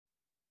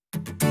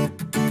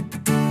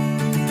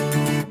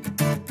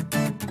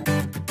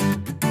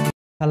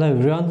Hello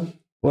everyone,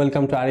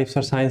 welcome to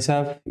Arif's Science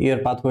Hub, your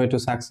pathway to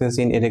success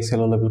in Edexcel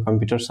Olevel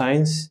Computer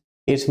Science.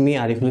 It's me,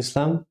 Arif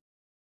Islam.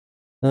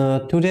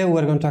 Today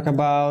we're going to talk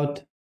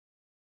about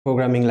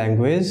programming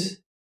language,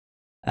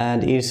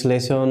 and it's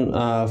lesson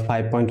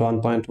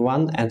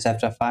 5.1.1 and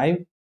chapter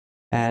 5.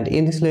 And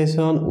in this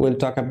lesson, we'll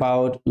talk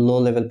about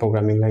low-level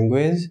programming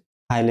language,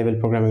 high-level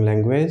programming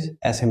language,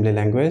 assembly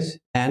language,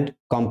 and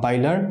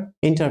compiler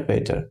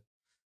interpreter.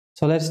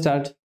 So let's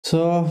start.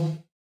 So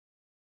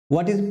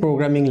what is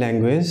programming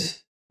language?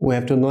 We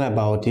have to know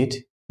about it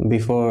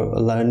before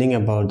learning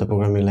about the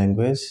programming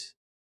language.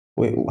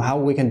 How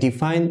we can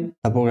define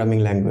a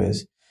programming language.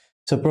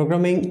 So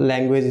programming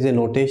language is a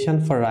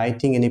notation for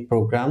writing any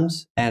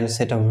programs and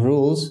set of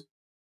rules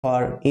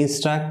for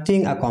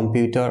instructing a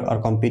computer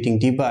or computing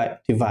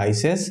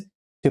devices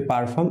to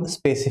perform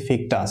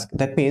specific tasks.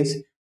 That means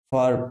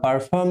for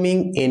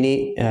performing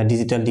any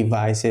digital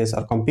devices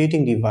or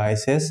computing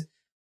devices,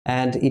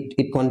 and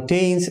it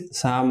contains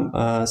some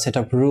set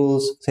of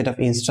rules, set of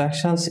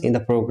instructions in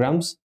the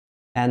programs,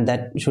 and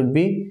that should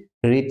be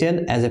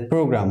written as a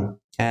program,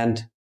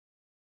 and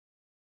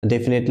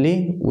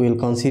definitely we'll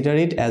consider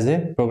it as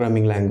a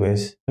programming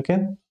language.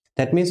 Okay,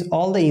 that means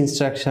all the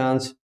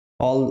instructions,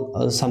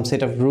 all some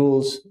set of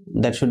rules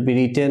that should be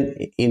written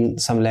in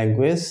some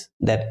language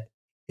that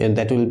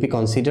will be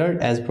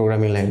considered as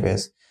programming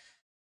language.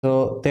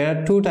 So there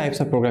are two types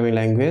of programming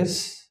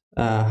language: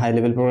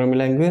 high-level programming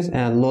language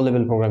and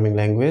low-level programming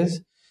language.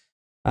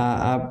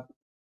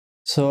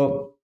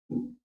 So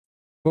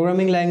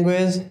programming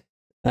language,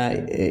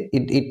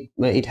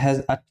 it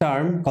has a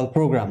term called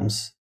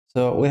programs.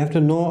 So we have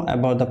to know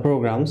about the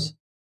programs.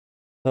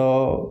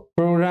 So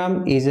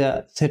program is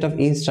a set of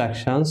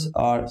instructions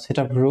or set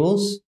of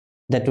rules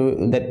that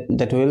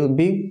will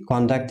be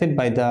conducted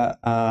by the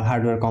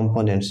hardware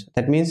components.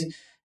 That means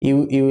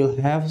you will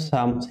have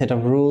some set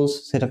of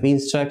rules, set of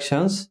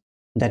instructions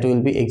that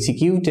will be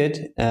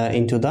executed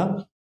into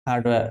the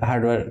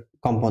hardware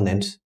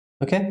components.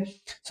 Okay,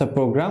 so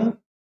program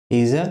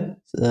is a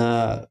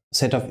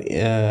set of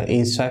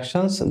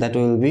instructions that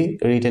will be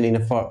written in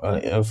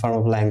a form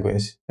of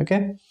language.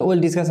 Okay, so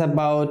we'll discuss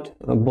about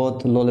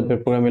both low-level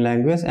programming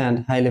language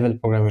and high-level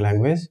programming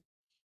language.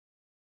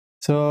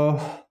 So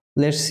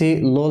let's see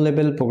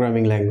low-level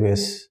programming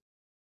language.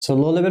 So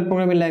low-level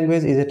programming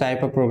language is a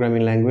type of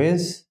programming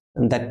language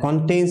that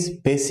contains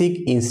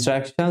basic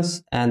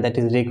instructions and that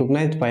is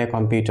recognized by a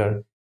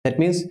computer. That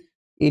means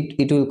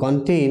it will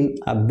contain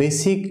a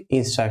basic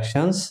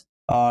instructions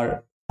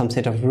or some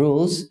set of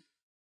rules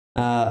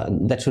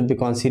that should be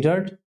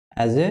considered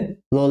as a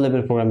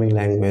low-level programming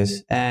language.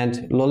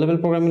 And low-level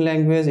programming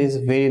language is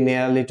very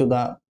nearly to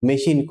the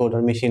machine code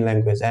or machine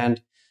language.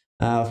 And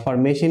for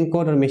machine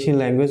code or machine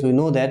language, we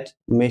know that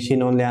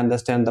machine only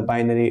understand the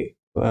binary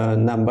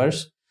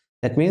numbers.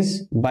 That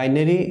means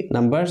binary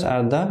numbers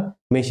are the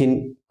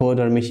machine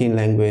code or machine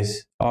language,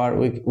 or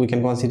we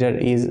can consider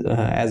is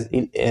as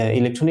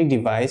electronic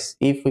device.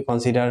 If we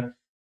consider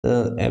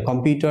a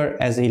computer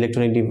as an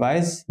electronic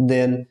device,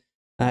 then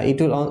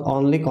it will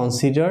only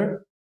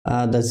consider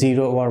the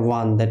 0 or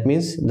 1. That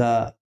means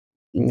the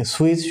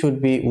switch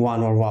should be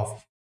 1 or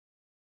off.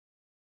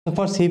 So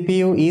for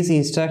CPU, each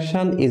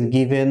instruction is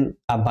given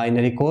a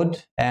binary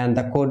code, and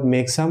the code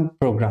makes some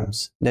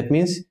programs. That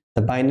means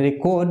the binary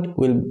code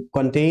will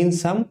contain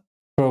some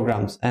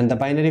programs, and the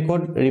binary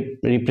code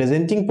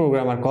representing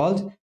program are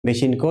called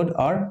machine code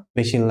or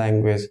machine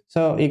language.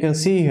 So you can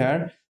see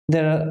here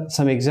there are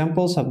some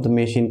examples of the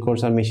machine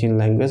codes or machine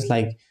language,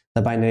 like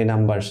the binary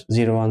numbers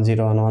 0 1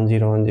 0 and 1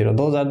 0 1 0.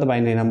 Those are the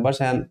binary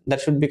numbers, and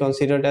that should be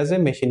considered as a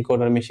machine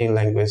code or machine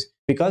language,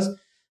 because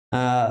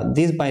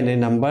these binary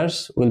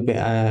numbers will be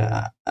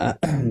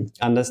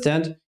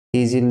understood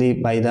easily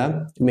by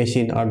the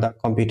machine or the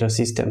computer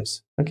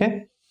systems.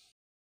 Okay,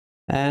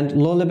 and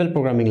low-level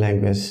programming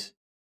language.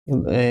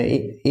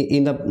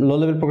 In the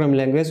low-level programming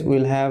language,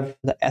 we'll have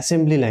the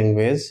assembly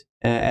language.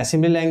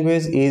 Assembly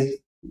language is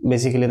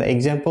basically the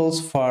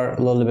examples for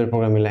low-level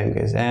programming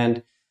language,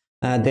 and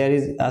there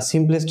is a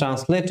simplest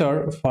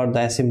translator for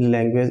the assembly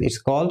language. It's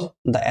called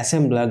the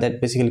assembler,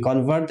 that basically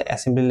convert the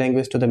assembly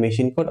language to the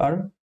machine code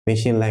or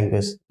machine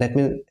language. That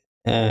means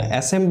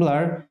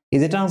assembler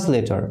is a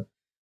translator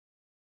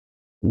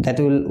that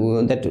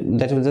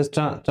will just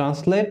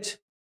translate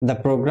the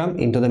program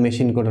into the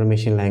machine code or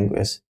machine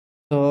language.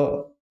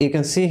 So you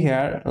can see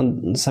here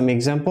some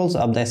examples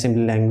of the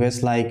assembly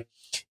language, like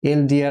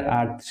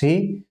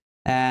LDR-R3,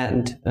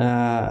 and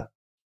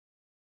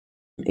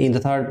in the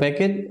third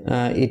bracket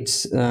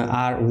it's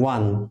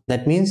R1.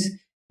 That means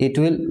it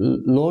will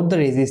load the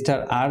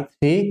register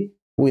R3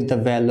 with the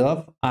value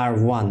of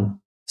R1.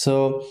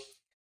 So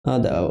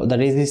the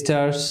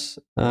registers,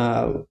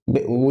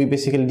 we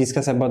basically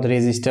discussed about the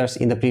registers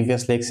in the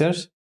previous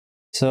lectures.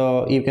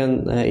 So you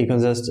can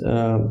just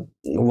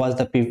watch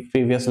the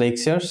previous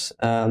lectures.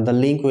 The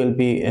link will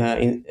be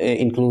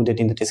included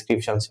in the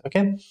descriptions.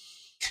 Okay,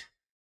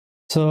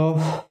 so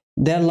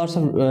there are lots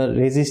of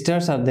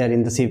registers are there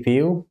in the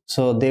CPU,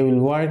 so they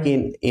will work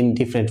in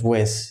different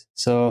ways.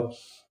 So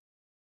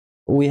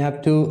we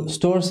have to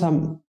store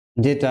some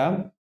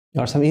data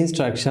or some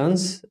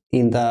instructions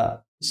in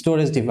the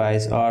storage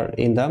device or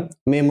in the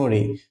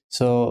memory.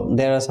 So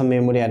there are some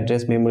memory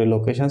address, memory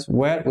locations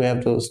where we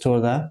have to store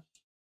the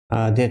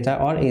data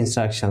or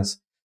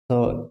instructions.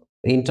 So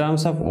in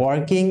terms of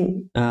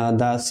working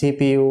the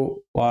CPU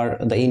or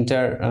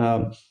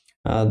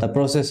the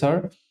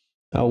processor,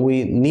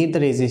 we need the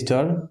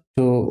register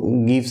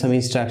to give some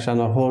instruction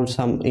or hold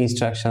some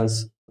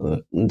instructions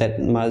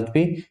that must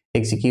be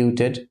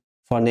executed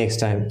for next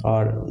time,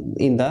 or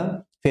in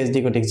the fetch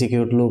decode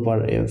execute loop,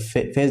 or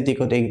fetch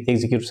decode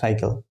execute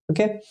cycle.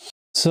 Okay,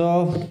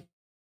 so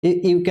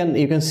you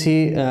can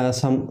see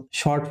some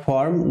short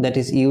form that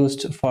is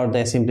used for the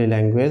assembly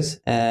language,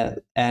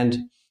 and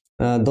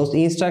those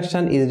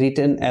instruction is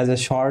written as a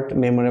short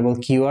memorable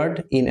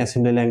keyword in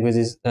assembly language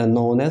is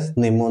known as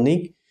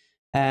mnemonic.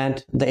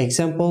 And the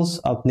examples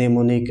of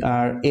mnemonic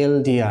are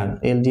LDR.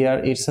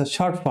 It's a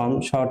short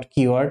form, short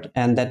keyword,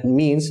 and that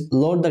means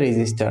load the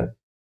register.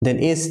 Then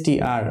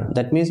STR,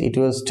 that means it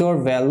will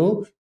store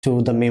value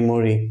to the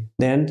memory.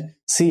 Then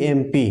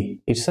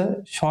CMP, it's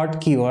a short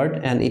keyword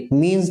and it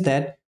means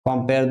that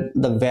compare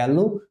the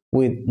value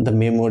with the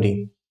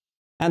memory.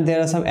 And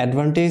there are some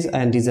advantages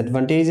and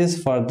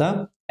disadvantages for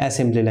the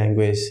assembly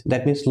language,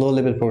 that means low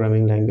level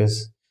programming language.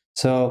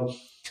 So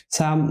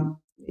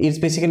it's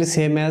basically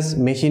same as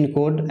machine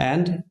code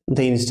and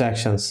the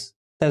instructions.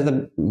 That's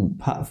the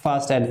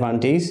first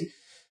advantage.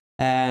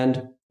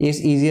 And it's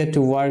easier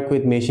to work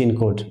with machine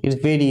code. It's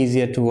very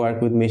easier to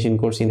work with machine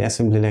codes in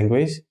assembly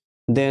language.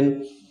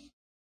 Then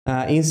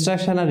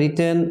instructions are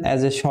written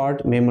as a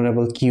short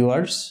memorable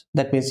keywords.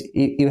 That means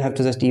you have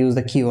to just use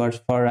the keywords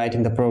for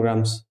writing the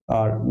programs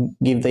or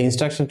give the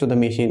instruction to the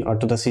machine or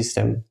to the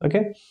system.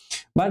 Okay,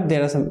 but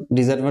there are some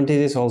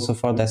disadvantages also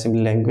for the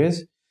assembly language.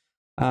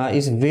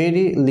 Is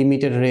very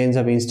limited range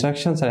of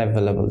instructions are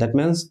available. That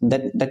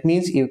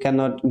means you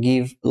cannot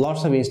give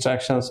lots of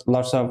instructions,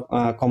 lots of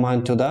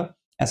command to the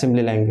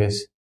assembly language.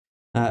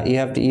 You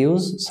have to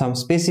use some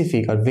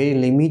specific or very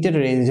limited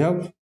range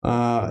of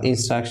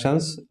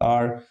instructions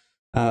or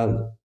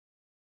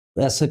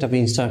a set of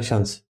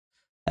instructions.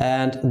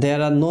 And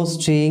there are no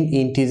string,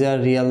 integer,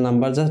 real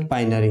number, just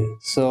binary.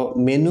 So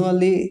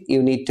manually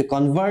you need to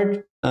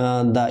convert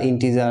the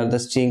integer, the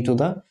string, to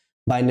the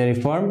binary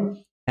form,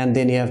 and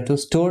then you have to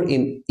store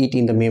it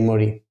in the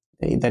memory.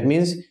 That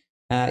means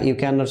you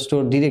cannot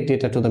store direct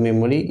data to the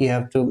memory. You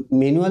have to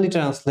manually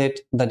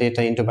translate the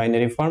data into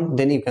binary form,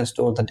 then you can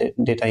store the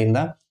data in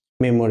the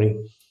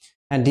memory.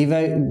 And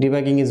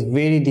debugging is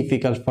very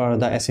difficult for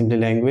the assembly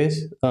language.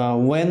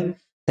 When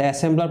the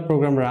assembler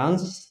program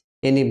runs,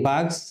 any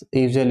bugs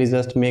usually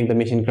just make the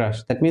machine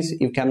crash. That means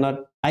you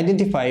cannot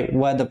identify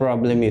what the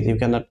problem is. You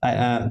cannot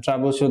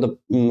troubleshoot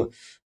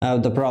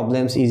the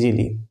problems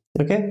easily.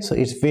 Okay, so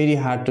it's very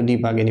hard to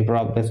debug any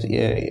problems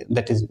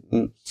that is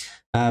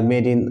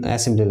made in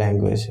assembly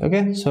language.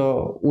 Okay,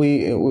 so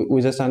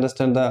we just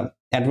understand the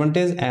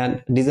advantages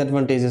and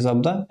disadvantages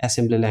of the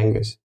assembly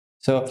language.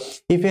 So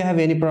if you have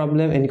any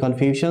problem, any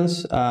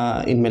confusions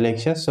in my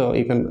lecture, so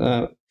you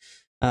can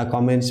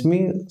comments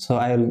me, so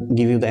I'll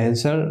give you the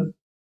answer.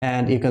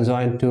 And you can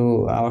join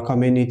to our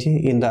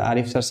community in the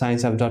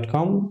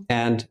arifscienceapp.com,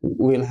 and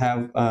we'll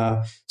have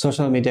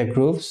social media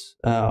groups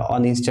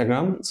on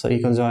Instagram, so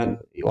you can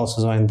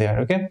also join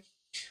there. Okay,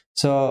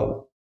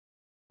 so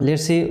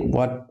let's see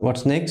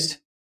what's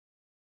next.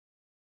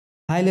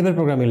 High level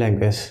programming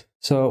language.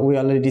 So we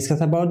already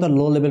discussed about the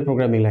low level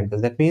programming language.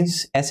 That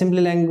means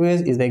assembly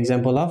language is the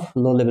example of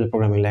low level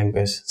programming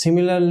language.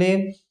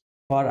 Similarly,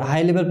 for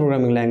high level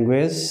programming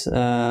language,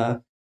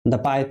 the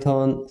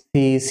Python,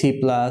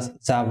 C++,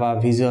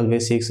 Java, Visual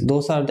Basics,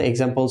 those are the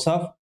examples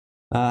of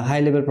high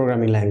level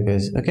programming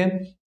language.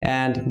 Okay,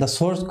 and the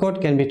source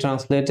code can be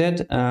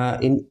translated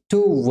in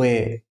two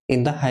ways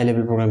in the high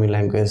level programming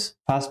language.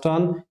 First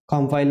one,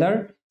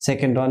 compiler.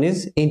 Second one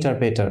is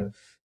interpreter.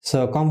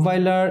 So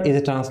compiler is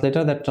a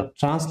translator that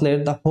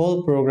translates the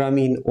whole program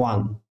in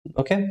one.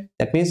 Okay,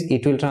 that means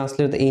it will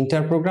translate the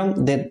entire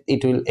program, then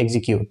it will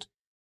execute.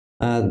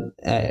 And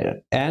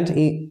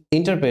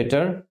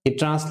interpreter, it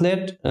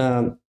translate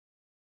and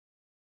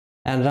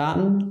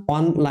run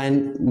one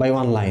line by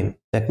one line.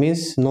 That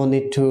means no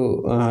need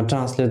to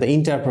translate the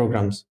entire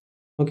programs.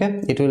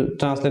 Okay, it will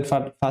translate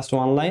first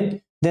one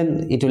line,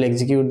 then it will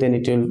execute, then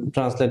it will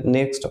translate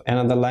next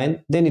another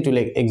line, then it will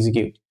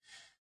execute.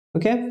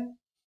 Okay,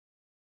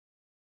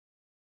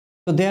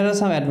 so there are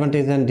some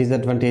advantages and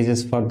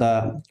disadvantages for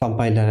the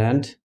compiler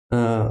and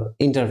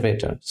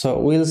interpreter. So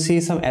we'll see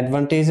some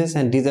advantages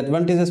and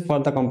disadvantages for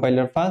the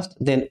compiler first,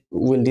 then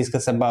we'll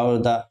discuss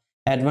about the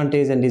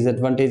advantages and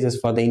disadvantages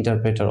for the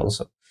interpreter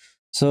also.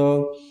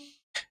 So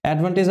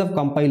advantage of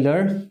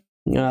compiler,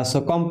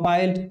 so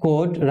compiled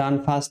code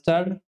run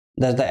faster,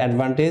 that's the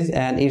advantage,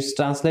 and it's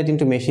translated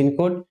into machine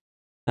code.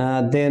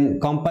 Then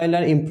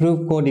compiler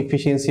improve code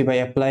efficiency by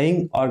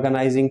applying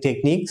organizing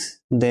techniques.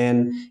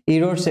 Then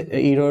error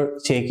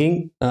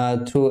checking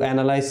through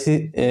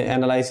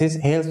analysis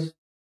helps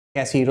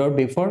catch error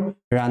before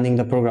running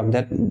the program.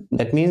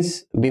 That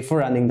means before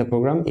running the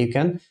program you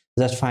can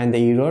just find the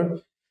error.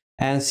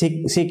 and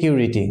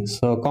security.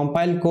 So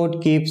compiled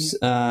code keeps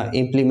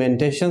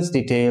implementations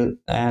detailed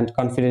and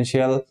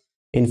confidential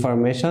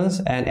informations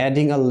and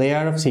adding a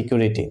layer of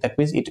security. That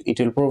means it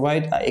will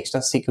provide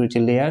extra security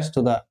layers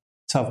to the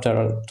software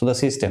or to the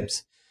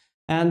systems.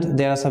 And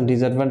there are some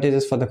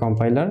disadvantages for the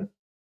compiler.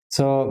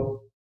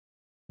 So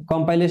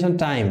compilation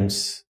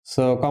times.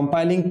 So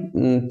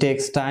compiling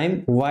takes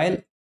time, while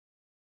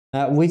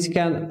which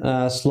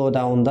can slow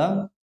down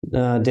the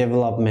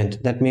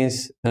development. That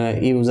means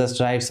you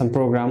just write some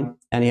program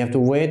and you have to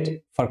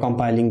wait for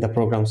compiling the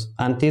programs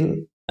until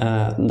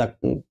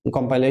the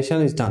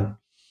compilation is done.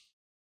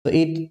 So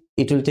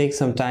it will take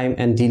some time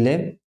and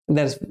delay.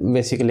 That's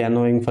basically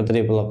annoying for the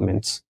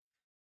developments.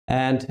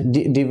 And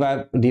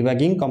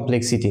debugging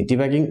complexity.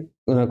 Debugging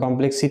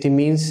complexity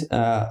means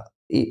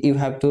you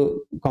have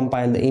to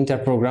compile the inter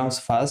programs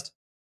first,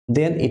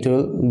 then it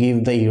will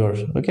give the error.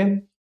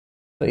 Okay,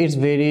 so it's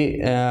very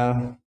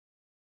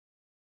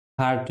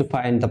hard to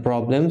find the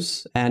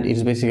problems, and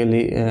it's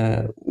basically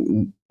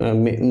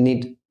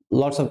need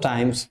lots of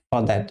times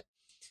for that.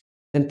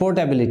 Then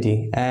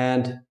portability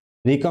and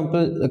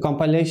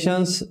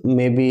compilations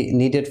may be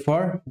needed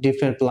for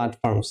different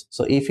platforms.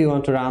 So if you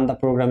want to run the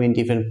program in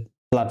different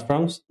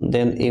platforms,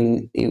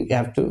 then you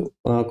have to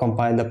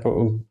compile the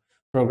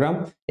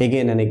program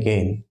again and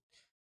again.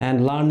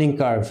 And learning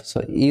curve.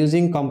 So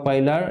using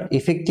compiler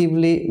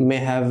effectively may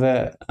have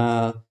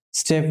a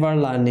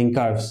stepwise learning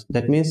curves.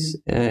 That means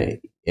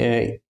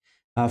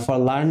for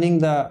learning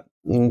the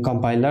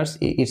compilers,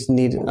 it's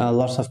need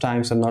lots of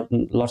times and not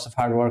lots of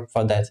hard work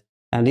for that.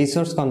 And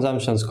resource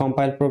consumptions.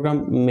 Compiled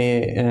program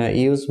may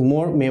use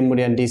more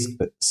memory and disk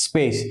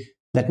space.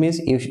 That means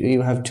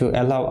you have to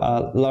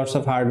allow lots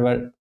of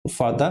hardware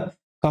for the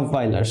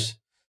compilers.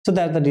 So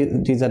that's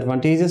the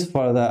disadvantages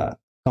for the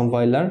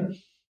compiler.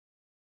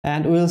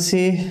 And we'll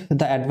see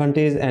the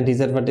advantage and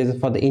disadvantages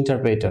for the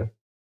interpreter.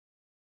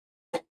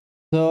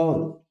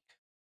 So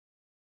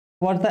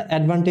what's the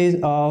advantage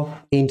of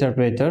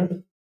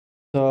interpreter?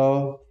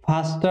 So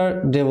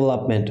faster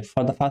development.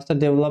 For the faster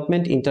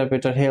development,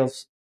 interpreter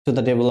helps to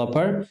the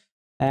developer,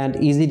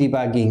 and easy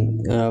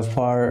debugging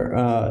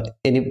for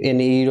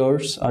any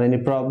errors or any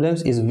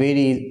problems is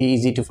very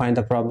easy to find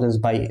the problems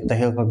by the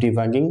help of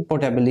debugging.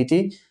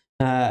 Portability,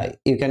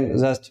 you can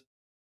just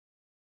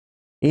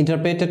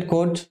interpreted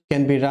code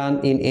can be run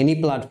in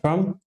any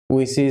platform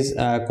which is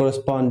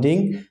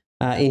corresponding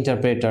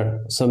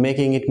interpreter, so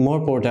making it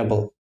more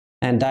portable.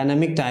 And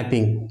dynamic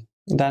typing.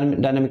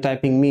 Dynamic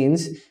typing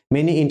means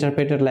many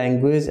interpreter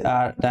languages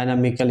are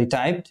dynamically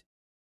typed,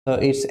 so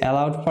it's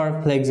allowed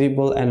for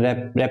flexible and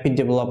rapid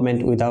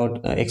development without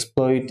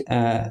exploit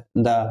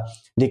the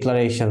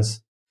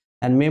declarations.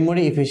 And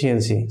memory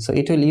efficiency, so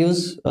it will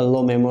use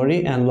low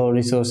memory and low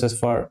resources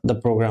for the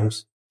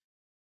programs.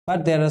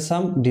 But there are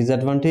some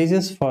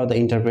disadvantages for the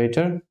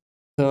interpreter.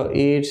 So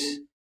it's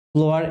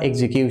slower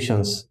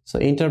executions. So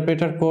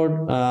interpreter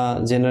code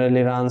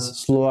generally runs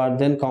slower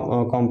than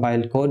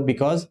compiled code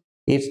because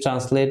it's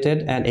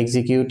translated and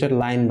executed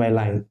line by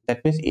line.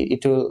 That means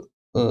it will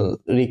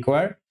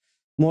require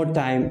more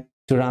time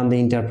to run the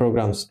inter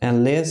programs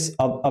and less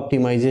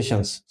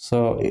optimizations.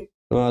 So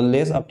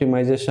less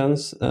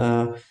optimizations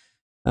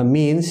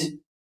means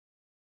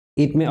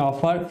it may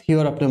offer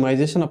fewer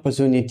optimization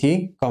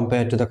opportunity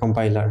compared to the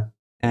compiler.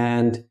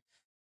 And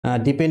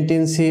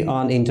dependency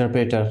on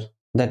interpreter.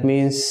 That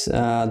means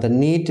the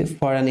need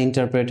for an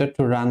interpreter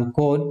to run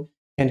code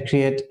can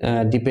create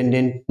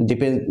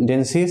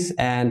dependencies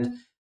and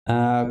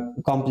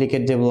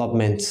complicate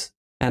developments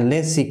and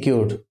less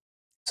secured.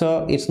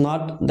 So it's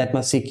not that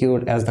much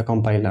secured as the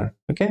compiler.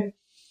 Okay,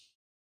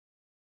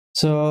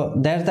 so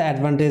that's the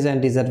advantage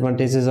and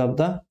disadvantages of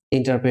the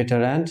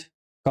interpreter and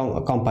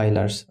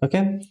compilers.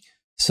 Okay,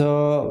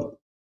 so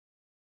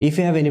if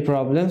you have any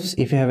problems,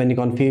 if you have any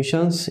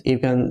confusions, you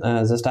can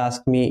just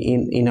ask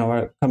me in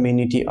our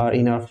community or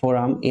in our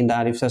forum in the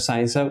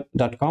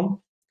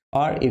arifscience.com,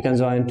 or you can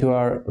join to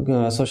our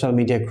social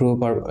media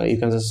group, or you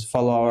can just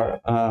follow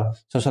our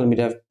social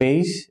media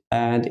page.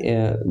 And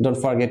don't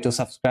forget to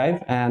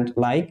subscribe and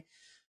like.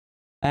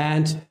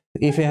 And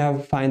if you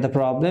have find the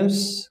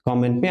problems,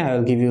 comment me, I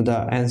will give you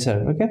the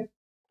answer. Okay,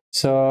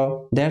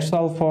 so that's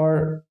all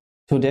for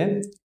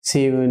today.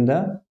 See you in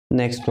the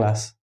next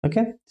class.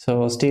 Okay,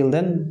 so till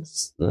then,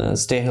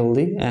 stay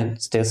healthy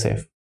and stay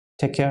safe.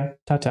 Take care.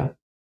 Tata.